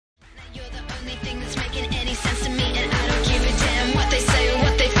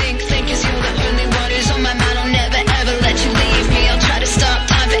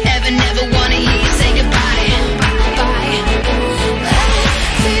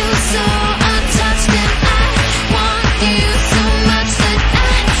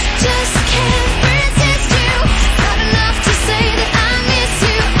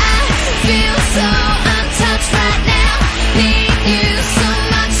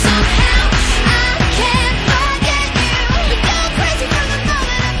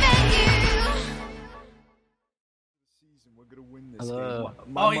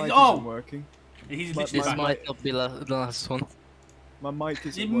isn't working. He's My- literally This back. might not be the last one. My mic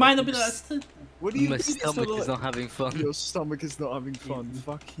isn't It working. might not be the last. What do you My mean it's stomach not is not having fun. Your stomach is not having fun.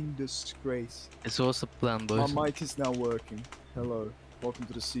 Fucking disgrace. It's also planned, boys. My mic is now working. Hello. Welcome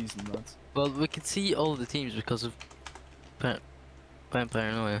to the season, lads. Well, we can see all the teams because of Biome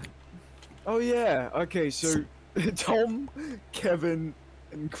Paranoia. Oh yeah. Okay, so Tom, Kevin,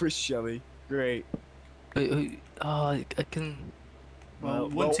 and Chris Shelley. Great. Wait, oh, I can. Well,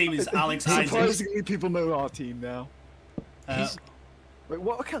 one team is Alex Isaac. Surprisingly, people know our team now. He's Wait,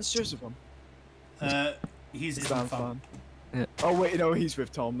 what account's Joseph on? he's a Stan fan. fan. Yeah. Oh wait, no, he's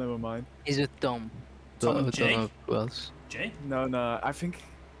with Tom. Never mind. He's with Tom. Tom But and I Jay? don't know who else. Jay? No, I think.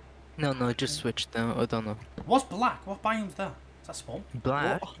 No, just switched now. I don't know. What's black? What biome's that? Is that spawn?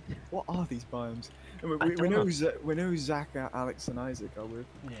 Black. What are these biomes? And I we don't know know. we know who Zach, Alex, and Isaac are with.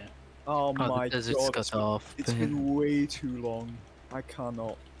 Yeah. Oh, Oh, my the desert's god, cut off. it's been way too long. I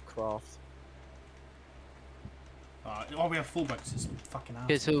cannot craft. Oh, we have fullbacks. It's fucking ass.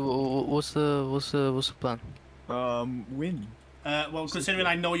 Okay, so what's the plan? Win. Well, considering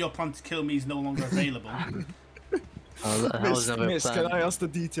I know your plan to kill me is no longer available. That was never Miss, planned. can I ask the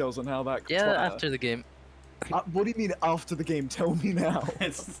details on how that? Yeah, after the game. What do you mean after the game? Tell me now.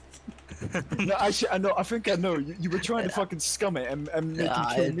 It's- No, actually, I know. I think I know. You were trying to fucking scum it and make him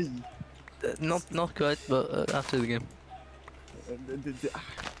kill me. Not quite, but after the game. This guy.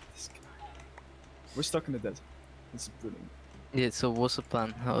 We're stuck in the desert. It's brilliant. Yeah. So what's the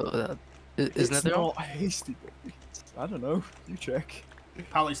plan? Is It's Nether on? not hasty, boy. I don't know. You check.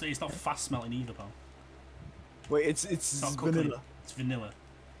 Pal, it's not fast smelting either, pal. Wait, it's It's not cooking. vanilla. It's vanilla.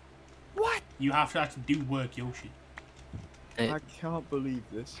 What? You have to actually do work, Yoshi. Hey, I can't believe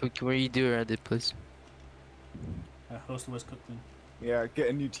this. can we do Reddit, please? Host the West Cookman. Yeah, get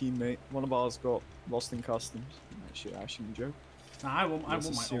a new teammate. One of ours got lost in customs. Actually, I shouldn't joke. Nah, I want my This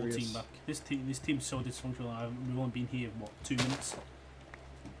is old serious. team back. This team's so dysfunctional. We've only been here what 2 minutes.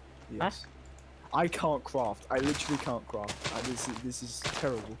 Yes. I can't craft. I literally can't craft. This is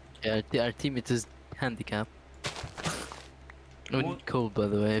terrible. Yeah, our teammate is handicapped. What? Cool, by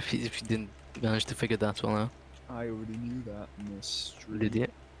the way, if you didn't manage to figure that one out. I already knew that. Mystery. Did you?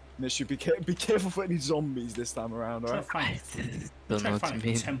 Mystery. Be careful for any zombies this time around, Try alright? to find, Don't try know to what you find a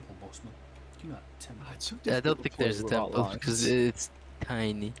mean. temple, bossman. Give me that temple. It's so I difficult don't to think play there's a without temple lines. because it's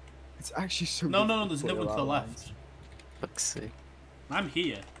tiny. It's actually so. No, difficult there's to no play one to the without left. lines. Fuck's sake. I'm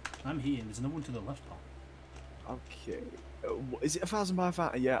here. There's no one to the left, pal. Okay. Is it 1,000 by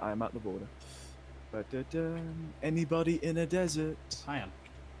 1,000? Yeah, I'm at the border. But anybody in a desert? I am.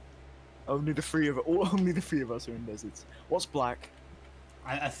 Only the three of us are in deserts. What's black?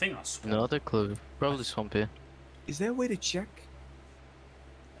 I think that's swamp. No other clue. Probably swamp here. Is there a way to check?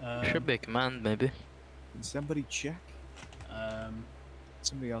 Should be a command, maybe. Can somebody check? Um,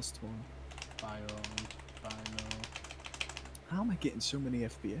 Somebody else told me. Biome. How am I getting so many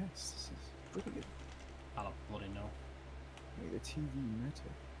FPS? This is brilliant. I don't bloody know. Like a TV meta.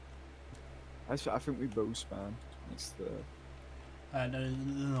 I think we both spam. It's the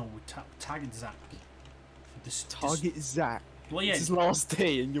No, we target Zach. For this, target Zach. Well, yeah. It's his last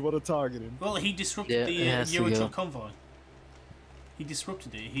day, and you want to target him. Well, he disrupted Yeah, the it has to go. Eurotruck convoy. He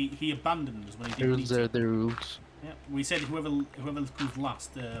disrupted it. He abandoned us when he The didn't rules need are to. the rules. Yeah, we said whoever comes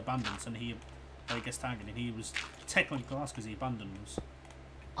last abandons, and he gets targeted. He was technically last because he abandoned us.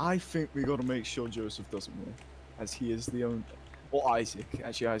 I think we got to make sure Joseph doesn't win, as he is the only. Or Isaac.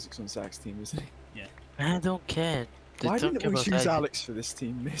 Actually, Isaac's on Zach's team, isn't he? Yeah. I don't care. Why Don't didn't care we about choose Isaac. Alex for this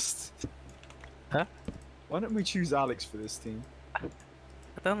team, Mist? Huh? Why don't we choose Alex for this team? I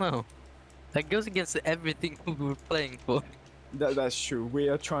don't know. That goes against everything we were playing for. That's true. We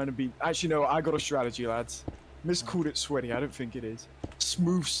are trying to be. Actually, no. I got a strategy, lads. Miss called it sweaty. I don't think it is.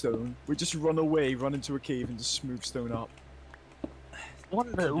 Smooth stone. We just run away, run into a cave, and just smooth stone up. One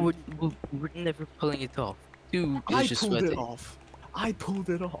that we're never pulling it off. Two I is just pulled sweaty. it off. I pulled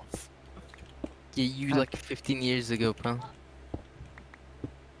it off. Yeah, you like 15 years ago, pal.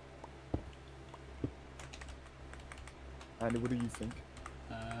 Andy, what do you think?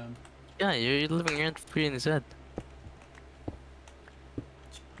 Yeah, you're living rent free in his head.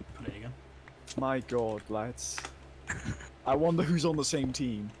 Put it again. My God, lads. I wonder who's on the same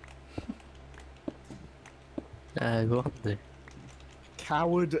team. I wonder.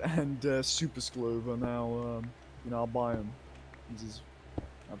 Coward and Super Sglove are now in our biome. This is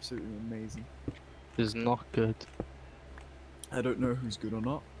absolutely amazing. It's not good. I don't know who's good or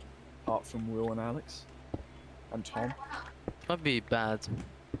not, apart from Will and Alex. And Tom. Might be bad.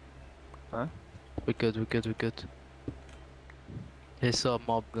 Huh? We're good. They saw a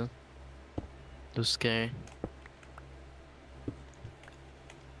mob gun. It was scary.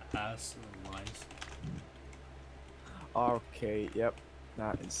 That's lies. Okay, yep.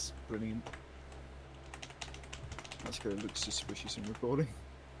 That is brilliant. That's gonna look suspicious in recording.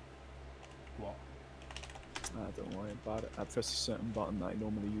 What? Don't worry about it. I press a certain button that I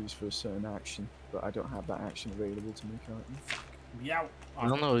normally use for a certain action, but I don't have that action available to me currently. Meow. I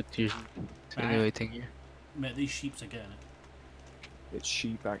don't know what you're insinuating here. Mate, these sheeps are getting it. It's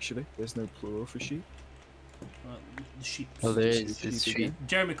sheep, actually. There's no plural for sheep. The sheep. Oh, there Just is. It's sheep sheep. again.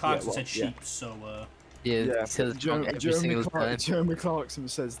 Jeremy Clarkson well, said yeah. sheep, so Yeah, Yeah, he says it wrong every single time. Jeremy Clarkson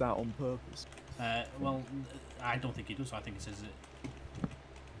says that on purpose. well, I don't think he does. I think he says it.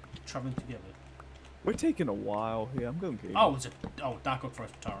 Traveling together. We're taking a while here. I'm going cave. Oh, Dark Oak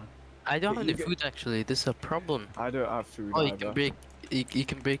Forest Tauren. I don't Yeah, have you any get- food actually. This is a problem. I don't have food Oh, you either. can break. You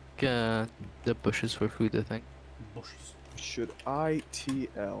can break the bushes for food. I think. Bushes. Should I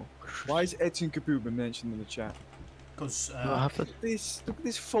TL? Why is Etienne Kapoor mentioned in the chat? Because No, I have to- Look at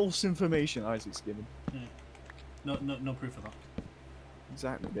this false information Isaac's given. no proof of that.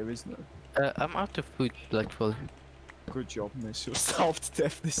 Exactly, there is no. I'm out of food, Blackfall. Good job, miss. You'll starve to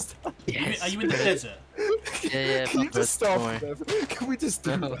death this time. Yes. Are you in the desert? Yeah, Can you but just don't starve worry. to death? Can we just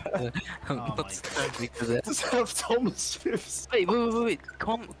do No, that? I'm Oh my not starving for that. Just have Thomas Fifths. Wait.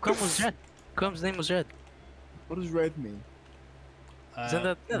 Com was red. Com's name was red. What does red mean? Isn't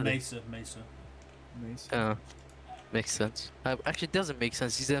that Nether? Mesa? Mason. Oh, makes sense. Actually, it doesn't make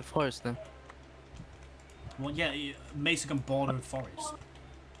sense. He's in forest now. Well, yeah, Mesa can border with forest.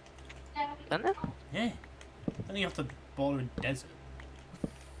 Isn't it? Yeah. Then you have to border in desert.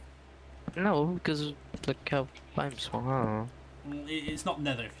 No, because like how I'm small. I don't know. It's not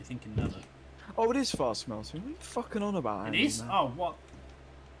Nether if you're thinking Nether. Oh, it is fast smelting. What are you fucking on about? It Andy, is? man? Oh, what?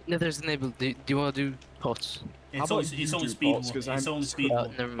 Nether's enabled. Do you want to do pots? How It's about only, you it's only do speed pots, one. 'cause It's I'm- only speed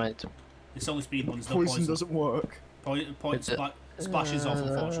one. Never mind. It's only speed one. There's no Poison poison. doesn't work. Splashes off,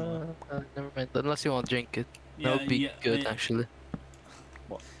 unfortunately. Never mind. Unless you want to drink it. Yeah, That would be yeah, good, yeah. actually.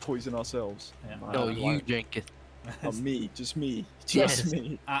 What? Poison ourselves? Yeah. Man, No, I you like- drink it. Oh, me. Just me. Yes. Just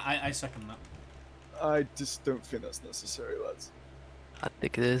me. I second that. I just don't think that's necessary, lads. I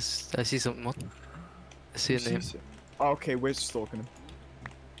think it is. I see someone. I see a name. Okay, we're stalking him.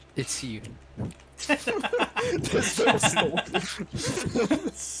 It's you. Let's not stalk him.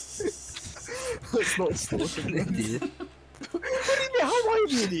 Let's not stalk him. Idiot. What do you mean? How am I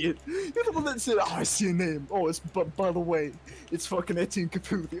the idiot? You're the one that said, oh, I see a name. Oh, it's, but by the way, it's fucking Etienne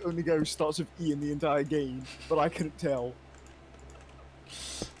Kapoor, the only guy who starts with E in the entire game, but I couldn't tell.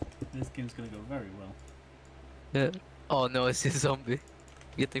 This game's gonna go very well. Yeah. Oh no, it's a zombie.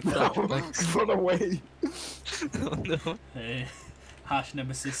 Getting flashbacks. Run away. Oh no. Harsh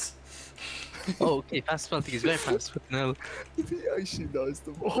nemesis. Oh, okay, fast smelting is very fast, but no. If he actually knows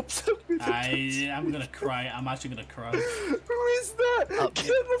the mobs, I'm gonna cry. I'm actually gonna cry. Who is that? Get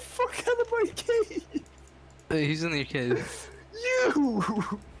the fuck out of my cave! He's in your cave.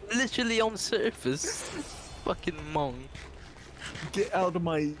 You! Literally on surface. Fucking monk. Get out of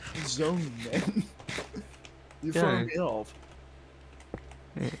my zone, man. You're Yeah. throwing me off.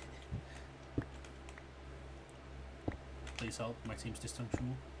 Please help. My team's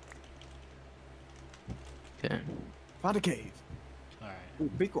dysfunctional. Okay. Found a cave. Alright. Oh,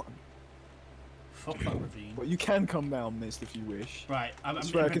 big one. Fuck that ravine. Well, you can come down, Mist, if you wish. Right, I'm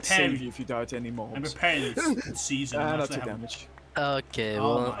That's where I can save you preparing. if you die to any I'm mobs. preparing this season. Ah, I'm not actually too having- damage. Okay,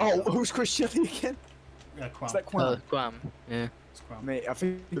 Oh well. my- Oh, who's Chris Shelley again? Quam. Is that Quam? Quam. Yeah. It's Quam. Mate, I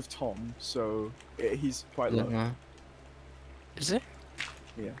think with Tom, so he's quite Yeah. low. Is it?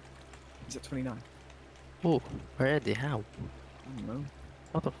 Yeah. He's at 29. Oh, already? How? I don't know.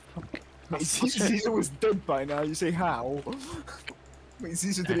 What the fuck? Mate, Caesar was dead by now, you say how? Mate,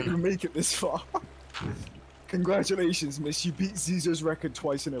 Caesar didn't even make it this far. Congratulations, miss, you beat Caesar's record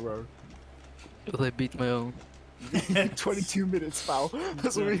twice in a row. Will I beat my own? 22 minutes, pal.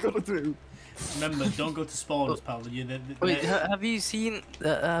 That's what we gotta do. Remember, don't go to spawners, pal. Wait, have you seen?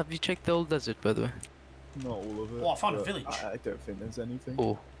 Have you checked the old desert, by the way? Not all of it. Oh, I found a but village. I don't think there's anything.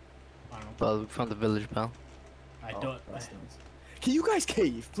 Oh, I don't know. well, we found the village, pal. I Oh, don't. that's nice. Can you guys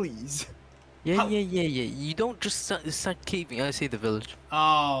cave, please? Yeah, How- yeah. You don't just start caving. I see the village.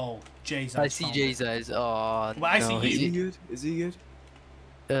 Oh, Jay's. I see Jay's eyes. Oh, Well, I see no, Is he he, good? Is he good?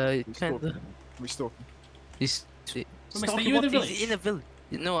 We kinda. We stalking. He's. Mister, Stalking you in the what? He's village? in a village.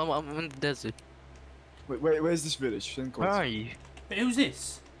 No, I'm in the desert. Wait, where's this village? Send Where codes. are you? But who's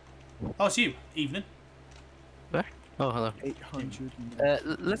this? Oh, it's you. Evening. Where? Oh, hello. 800.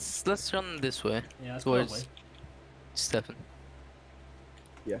 Let's run this way Yeah, that's towards probably. Stefan.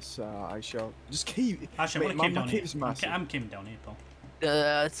 Yes, I shall. Just cave. Actually, Mate, I'm my gonna cave down cave's here. massive. I'm caving down here,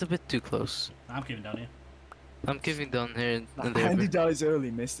 pal. It's a bit too close. I'm caving down here. I'm giving down here in the Andy labor. dies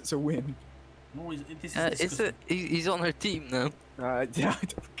early, missed. It's a win. No, this is disgusting. He's on her team now. Yeah, I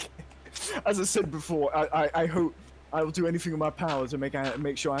don't care. As I said before, I hope I will do anything in my power to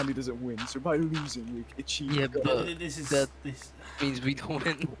make sure Andy doesn't win. So by losing, we achieve. Yeah, goal. but This means we don't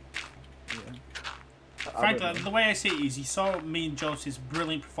win. Yeah. Frankly, the way I see it is, you saw me and Joseph's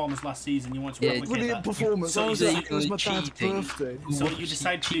brilliant performance last season. You want to replicate Brilliant that. performance. So I was you- like, it was my dad's cheating. birthday. So What you she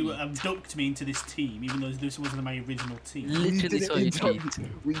decide to cheated. abduct me into this team, even though this wasn't my original team. Literally saw you cheat.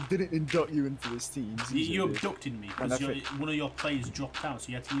 We didn't induct you into this team. You did. abducted me And because I think- one of your players dropped out, so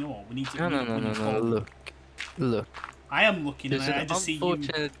you had to, you know what, we need to. No, we no, need no, to no, move no. forward. Look. I am looking, and There's I an just see you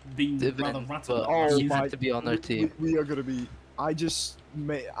unfortunate being rather event, rattled. but Oh he's my- to be on our team. We are gonna be. I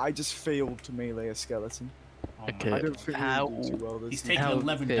just failed to melee a skeleton. Oh my Okay. I God. don't think How- we'll do too well this He's season. taking How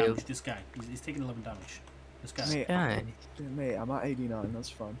 11 failed. damage. This guy. He's taking 11 damage. This guy. Mate, Guy. mate, I'm at 89. That's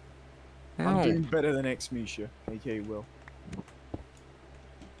fine. No. I'm doing better than X Misha, aka Will.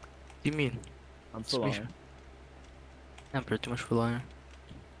 You mean? I'm full Misha. iron. I'm pretty much full iron.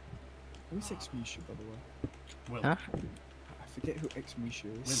 Who's X Misha, by the way? Will. Huh? I forget who X Misha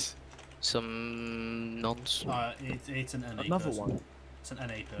is. Some nonce. It's an NA Another person. one. It's an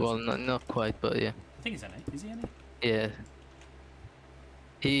NA person. Well, not quite, but yeah. I think he's NA. Is he NA? Yeah.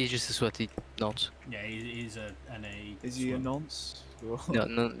 He's just a sweaty nonce. Yeah, he's a NA. Is he a swim. nonce?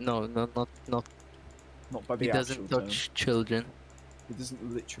 No, not. Not by the He actual doesn't term. touch children. He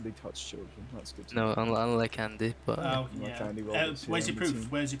doesn't literally touch children. That's good. To No, know. unlike Andy. But Oh, Like yeah. Andy Roberts Where's here your on the proof? team.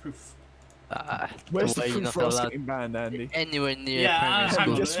 Where's your proof? Where's the why are you proof not for us allowed getting banned, Andy? anywhere near Yeah, primary hang And on.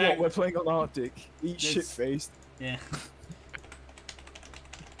 school? guess what? We're playing on Arctic. Eat There's- shit-faced. Yeah.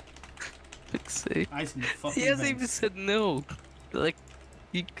 Fuck's sake. Ice in the fucking He hasn't veins. even said no. Like,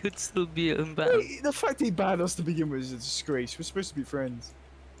 he could still be unbound. Wait, the fact he banned us to begin with is a disgrace. We're supposed to be friends.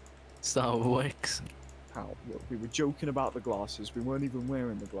 That's not how it works. How? Look, we were joking about the glasses. We weren't even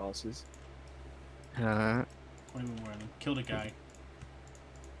wearing the glasses. What are we wearing? Killed a guy.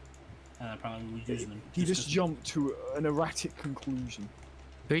 And apparently we were using them. He just 'cause- jumped to an erratic conclusion.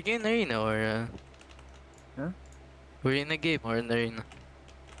 Are you in arena or? Huh? We're in a game or in arena?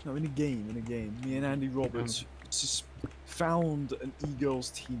 No, in a game, Me and Andy Roberts found an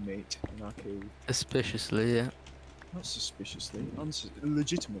e-girl's teammate in our cave. Suspiciously, yeah. Not suspiciously,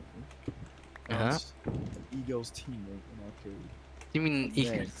 legitimately. Uh-huh. An e-girl's teammate in our cave. You mean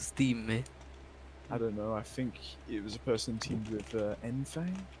Yeah. equal Steam, mate? I don't know, I think it was a person teamed with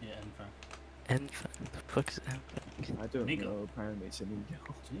Enfang? Yeah, in fact. And the fuck is that? I don't An know, apparently it's an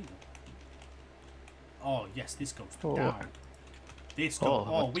e-girl. It's illegal. Oh, yes, this goes Oh. down. This goes. Oh,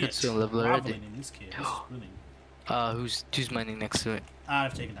 Oh, we are it's on level already. traveling in this case. This is brilliant. Who's mining next to it?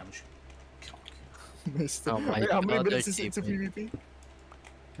 I've taken damage. Missed. Oh my Wait, how many God, minutes they're is it to keeping- PvP?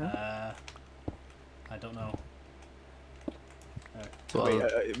 I don't know. Well, Wait,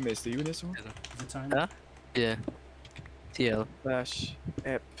 it missed. Are you in this one? Is it time? Huh? yeah. TL. Slash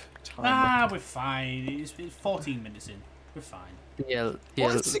ep time. Ah, we're fine. It's 14 minutes in. We're fine. TL.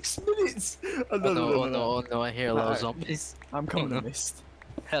 What? TL. 6 minutes? Oh, Oh no, oh no, I hear a lot of Alright. zombies. I'm coming No. to mist.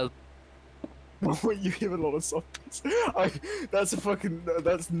 Help. You hear a lot of zombies. That's a fucking.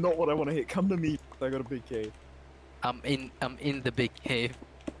 That's not what I want to hit. Come to me. I got a big cave. I'm in the big cave.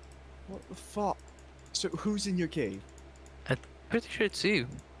 What the fuck? So who's in your cave? Pretty sure it's you.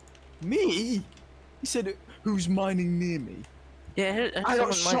 Me? He said who's mining near me. Yeah, I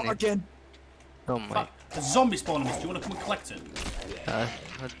got someone shot mining. again. Oh my. Fuck. A zombie spawning us. Do you want to come and collect it? I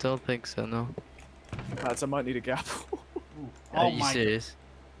don't think so, no. Lads, I might need a gap. Ooh. Are Oh you my serious?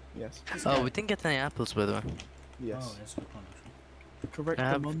 yes. This Oh, guy- we didn't get any apples, by the way. Yes. Oh, that's a good one, actually. Correct. I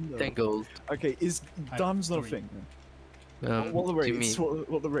have Mundo. 10 gold. Okay, is I have dime's not a 3. thing? Then? What are the do you rates? mean?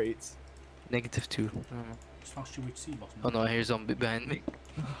 What are the rates? -2. Smash your HC button. Oh no, I hear zombie behind me.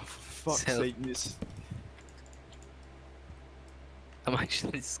 For fuck's Self. sake, miss. I'm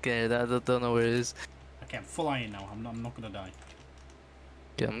actually scared. I don't know where it is. Okay, I'm full iron now. I'm not gonna die.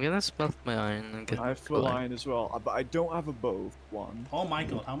 Okay, I'm gonna smelt my iron and get. I have full gold. iron as well, but I don't have a bow. One. Oh my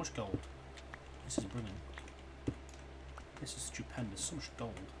god, how much gold? This is brilliant. This is stupendous. So much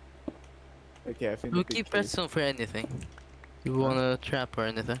gold. Okay, I think. We'll the big keep cave- redstone for anything. You want a trap or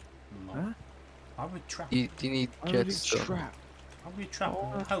anything? No. Huh? Why would we trap? You need I already redstone. trap. Why would we trap?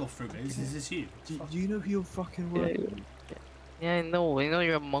 Oh. Hello, Fruit. Is this you? Do you know who you're fucking Yeah, working? Yeah, I know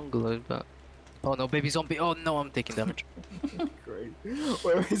you're a Mongol, but. Oh no, baby zombie! Oh no, I'm taking damage. Great.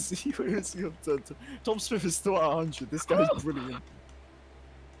 Where is he? Where is he? Tom Smith is still at 100. This guy's brilliant.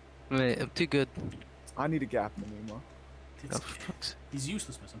 Wait, I'm too good. I need a gap in the meanwhile. Oh, It's, fuck's- he's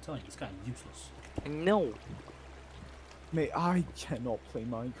useless, miss. I'm telling you, this guy is useless. No. Mate, I cannot play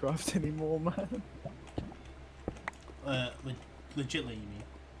Minecraft anymore, man. Legitly, you mean?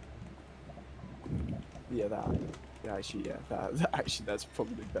 Yeah, that. Yeah, actually, yeah, actually, that's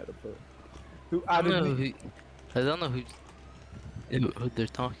probably better. But who I don't added know me? who. I don't know who they're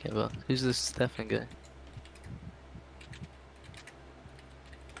talking about. Who's this Stefan guy?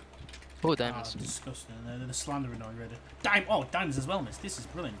 Oh, Oh, diamonds. disgusting. They're slandering already. Diamonds as well, miss. This is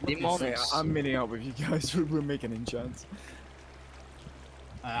brilliant. Look at Demon. this. Yeah, I'm minning out with you guys. We're making enchants.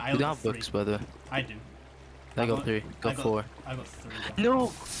 I You only don't got have 3. books, by the way. I do. I got 3. Got 4. I got 3. Though. No!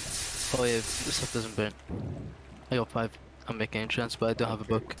 Oh yeah, this stuff doesn't burn. I got 5. I'm making enchants, but I don't have a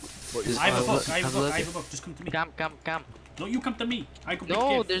book. What, Is- I have a Oh, book. I have a book. leather. I have a book. Just come to me. Cam. No, you come to me. I go big No,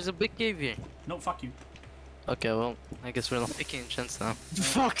 cave. there's a big cave here. No, fuck you. Okay, well, I guess we're not making enchants now.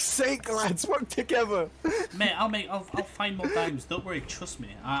 fuck's sake, lads, work together. Mate, I'll find more diamonds. Don't worry, trust me.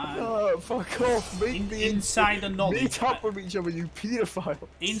 Oh, fuck off. Make the Inside the knowledge. meet up with each other, you paedophile.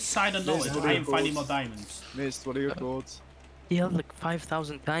 Inside the knowledge, what I are am your finding thoughts? more diamonds. Mist, what are your thoughts? Yeah, like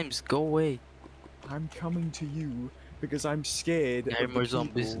 5,000 times. Go away. I'm coming to you because I'm scared Yeah, of more the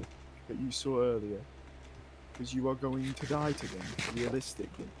zombies. people that you saw earlier. Because you are going to die to them,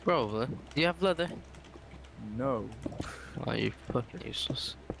 realistically. Probably. Do you have leather? No. Oh, you fucking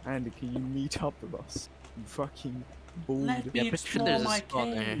useless. Andy, can you meet up with us? You fucking bald. Let Yeah, me but sure explore there's a my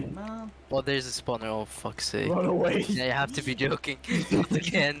spawner here. cave, man. Oh, there's a spawner. Oh, fuck's sake. Run away. Yeah, you have to be joking. Not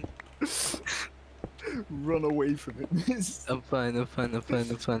again. Run away from it. Mist. I'm fine.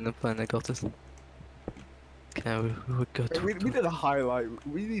 I got this. Okay, we go to. We did a highlight.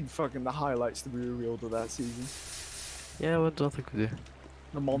 We need fucking the highlights to be revealed of that season. Yeah, what do I think we do?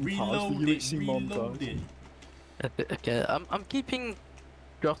 The montage, Reload the it, UHC reload montage. it. Okay, I'm keeping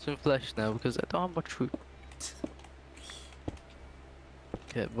rotten flesh now because I don't have much food.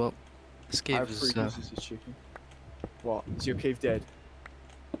 Okay, well, this I cave have is 3 pieces of chicken. What? Is your cave dead?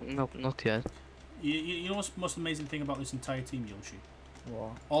 not yet. You know what's the most amazing thing about this entire team, Yoshi?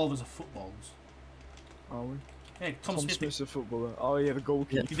 What? All of us are footballers. Are we? Hey, Tom Tom Smith, Smith's a footballer. Oh yeah, the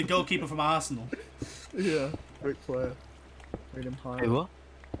goalkeeper. the goalkeeper from Arsenal. Yeah, great player. Made him high. Hey, what?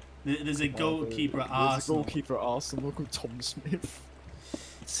 There's a goalkeeper at There's a Arsenal. goalkeeper at Arsenal called Tom Smith.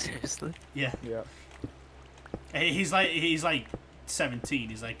 Seriously? Yeah, Yeah. he's like 17.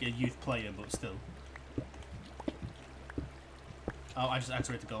 He's like a youth player, but still. Oh, I just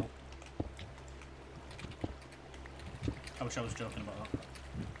activated the goal. I wish I was joking about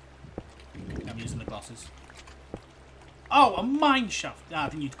that. I'm using the glasses. Oh, a mine shaft! Ah, I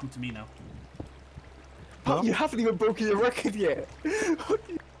think you'd come to me now. Oh, you haven't even broken your record yet.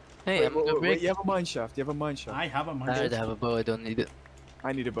 Hey, I'm gonna wait, break. you have a mine shaft. You have a mine shaft. I have a mine I already shaft. have a bow. I don't need it.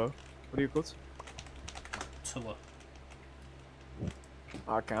 I need a bow. What are your thoughts? Tiller.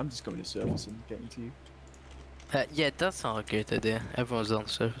 Okay, I'm just going to surface and getting to you. Yeah, that's not a great idea. Everyone's on the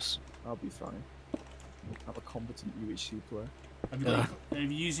surface. I'll be fine. I'm a competent UHC player. Are you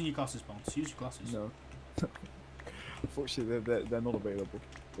using your glasses, Bones? Use your glasses. No. Unfortunately, they're not available.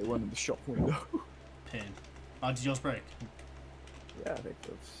 They went in the shop window. Pin. Oh, did yours break? Yeah, they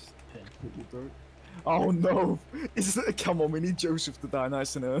could Pin. completely broke. Oh no! Come on, we need Joseph to die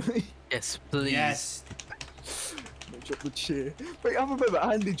nice and early. Yes, please. Yes. Drop the cheer. Wait, I remember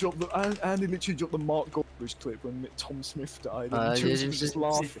Andy literally dropped the Mark Goldbridge clip when Tom Smith died, and Yeah, Joseph was just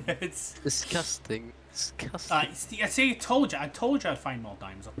laughing. It's. Disgusting. Disgusting. I see. I told you. I told you I'd find more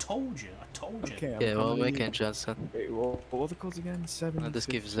diamonds. I told you. Okay, Yeah, well, coming make in. enchants then. Wait, what are the codes again? 7. This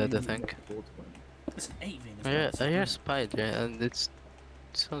gives that, I think. It's an 8 vein as I well. hear, I hear a spider, and it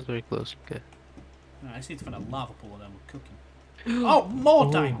sounds very close. Okay. I just need to find a lava pool and then we're cooking. Oh,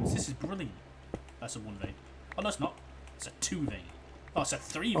 more diamonds! This is brilliant. That's a 1 vein. Oh no, it's not. It's a 2 vein. Oh, it's a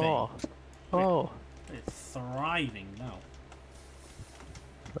 3 vein. Oh. Oh. It's thriving now.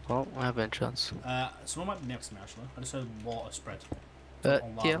 Well, I have enchants. Someone might be next to me actually. I just heard water spread. Yeah.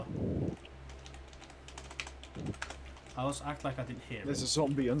 lava. I was act like I didn't hear There's a it.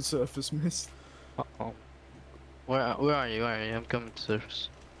 zombie on surface mist. Uh-oh. Where are you? Where are you? I'm coming to surface.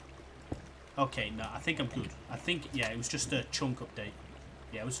 Okay, no, I think I'm good. I think, yeah, it was just a chunk update.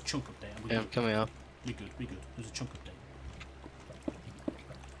 Yeah, it was a chunk update. Yeah, I'm coming up. We good. It was a chunk update.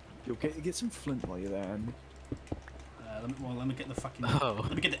 Yo, get some flint while you're there, Andy. Let me get the fucking. Oh.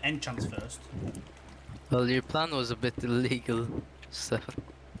 Let me get the enchants first. Well, your plan was a bit illegal, Stefan.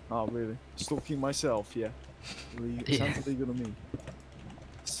 Oh, really? Stalking myself, yeah. Yeah. Sounds illegal to me.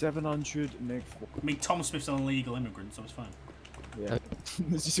 700 neg. I mean, Tom Smith's an illegal immigrant, so it's fine. Yeah.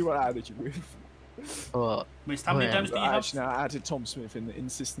 Did you see what I added you with? Well, Wait, how many yeah. times do you have? Actually, no, I added Tom Smith in the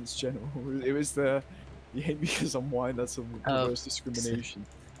Insistence General. It was the. You hate me because I'm white, that's some reverse discrimination.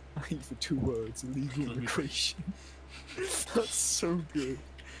 I hate for 2 words, illegal immigration. That's so good.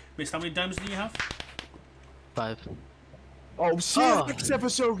 Wait, how many diamonds do you have? 5. Oh, see you Oh. next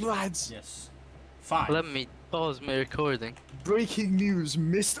episode, lads. Yes. 5. Let me pause my recording. Breaking news: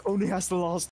 Mist only has the last